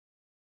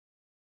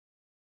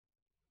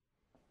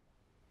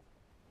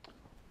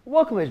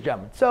Welcome, ladies and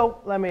gentlemen.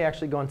 So let me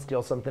actually go and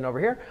steal something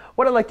over here.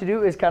 What I'd like to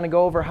do is kind of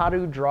go over how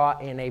to draw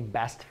in a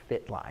best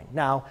fit line.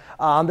 Now,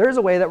 there's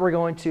a way that we're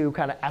going to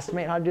kind of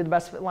estimate how to do the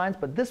best fit lines,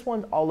 but this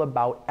one's all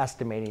about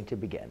estimating to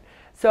begin.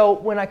 So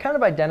when I kind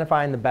of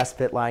identify the best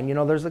fit line, you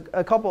know, there's a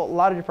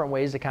lot of different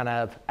ways to kind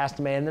of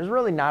estimate, and there's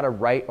really not a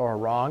right or a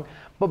wrong.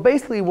 But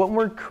basically, when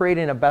we're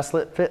creating a best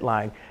fit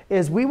line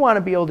is we want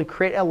to be able to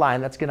create a line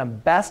that's going to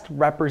best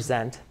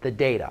represent the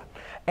data.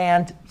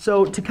 And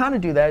so to kind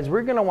of do that is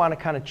we're going to want to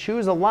kind of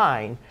choose a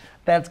line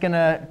that's going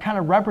to kind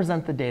of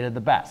represent the data the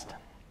best.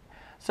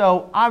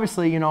 So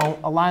obviously, you know,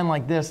 a line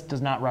like this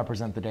does not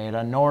represent the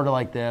data, nor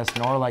like this,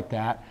 nor like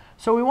that.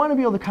 So we want to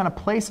be able to kind of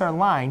place our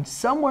line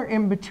somewhere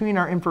in between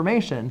our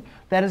information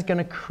that is going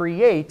to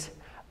create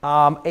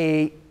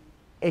a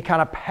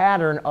kind of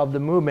pattern of the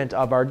movement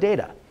of our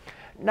data.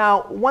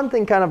 Now, one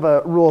thing, kind of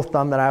a rule of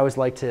thumb that I always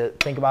like to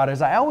think about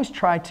is I always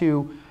try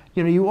to,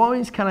 you know, you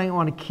always kind of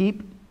want to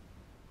keep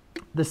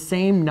the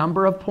same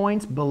number of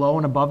points below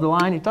and above the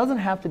line. It doesn't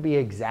have to be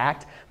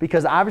exact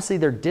because obviously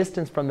their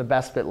distance from the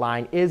best fit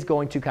line is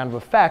going to kind of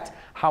affect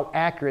how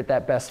accurate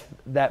that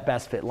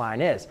best fit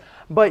line is.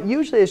 But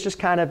usually it's just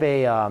kind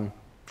of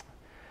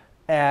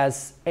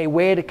as a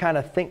way to kind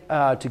of think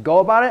to go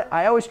about it.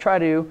 I always try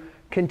to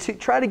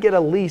get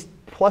at least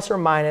plus or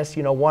minus,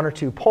 you know, 1 or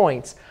 2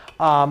 points,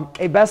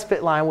 a best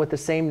fit line with the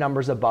same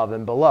numbers above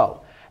and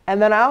below. And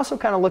then I also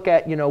kind of look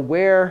at, you know,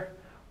 where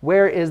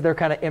is their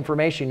kind of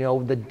information, you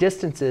know, the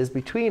distances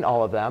between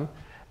all of them.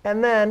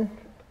 And then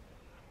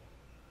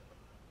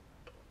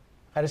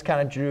I just kind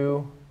of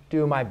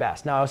do my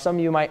best. Now, some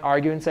of you might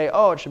argue and say,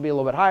 oh, it should be a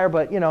little bit higher.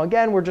 But, you know,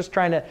 again, we're just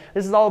trying to,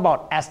 this is all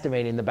about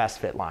estimating the best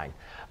fit line.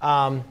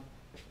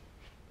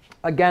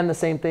 Again, the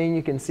same thing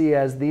you can see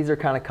as these are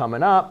kind of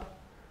coming up.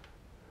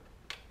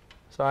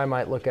 So I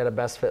might look at a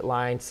best fit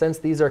line. Since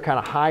these are kind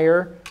of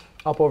higher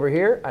up over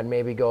here, I'd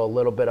maybe go a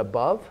little bit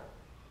above.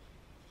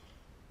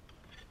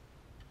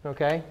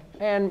 OK?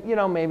 And you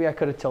know, maybe I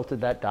could have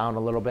tilted that down a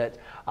little bit.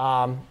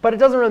 But it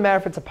doesn't really matter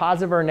if it's a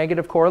positive or a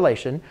negative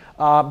correlation.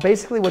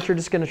 Basically, what you're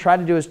just going to try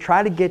to do is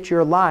try to get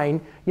your line,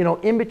 you know,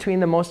 in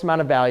between the most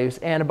amount of values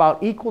and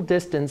about equal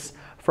distance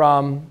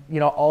from, you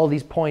know, all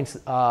these points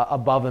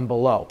above and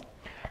below.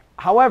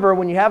 However,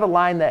 when you have a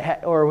line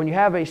that, or when you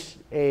have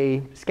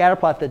a scatter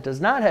plot that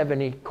does not have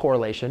any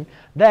correlation,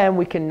 then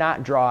we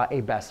cannot draw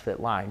a best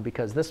fit line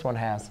because this one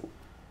has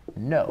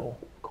no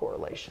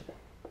correlation.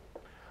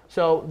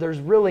 So there's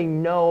really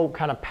no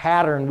kind of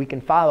pattern we can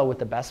follow with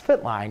the best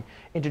fit line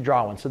and to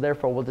draw one. So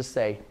therefore, we'll just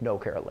say no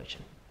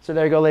correlation. So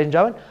there you go, ladies and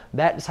gentlemen.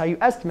 That is how you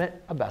estimate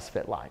a best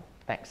fit line.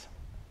 Thanks.